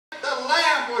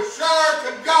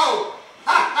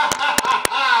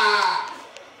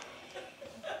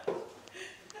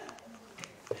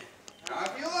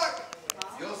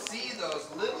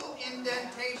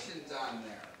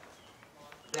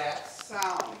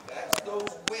That's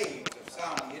those waves of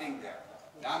sound hitting there.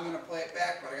 Now I'm going to play it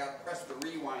back, but I got to press the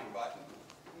rewind button.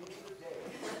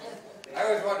 I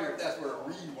always wonder if that's where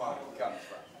rewind comes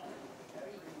from.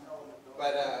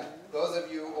 But those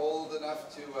of you old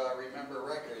enough to remember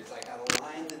records, I got to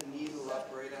line the needle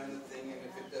up right on the thing, and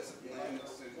if it doesn't land,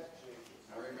 it's soon.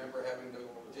 I remember having to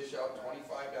dish out $25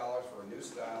 for a new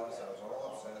stylus. I was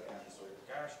all upset, and so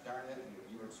gosh darn it, and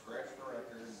you would scratch the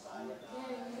record.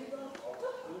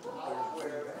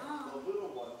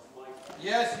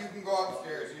 Yes, you can go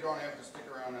upstairs. You don't have to stick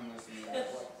around and listen to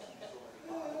this.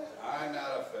 I'm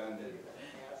not offended.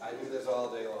 I do this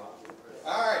all day long.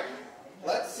 All right,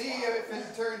 let's see if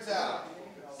it turns out.